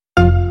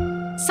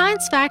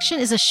Science Faction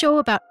is a show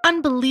about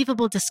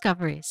unbelievable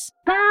discoveries.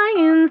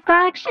 Science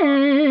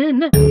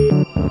Faction!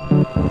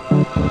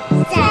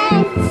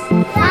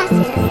 Science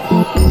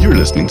Faction! You're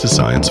listening to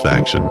Science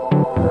Faction.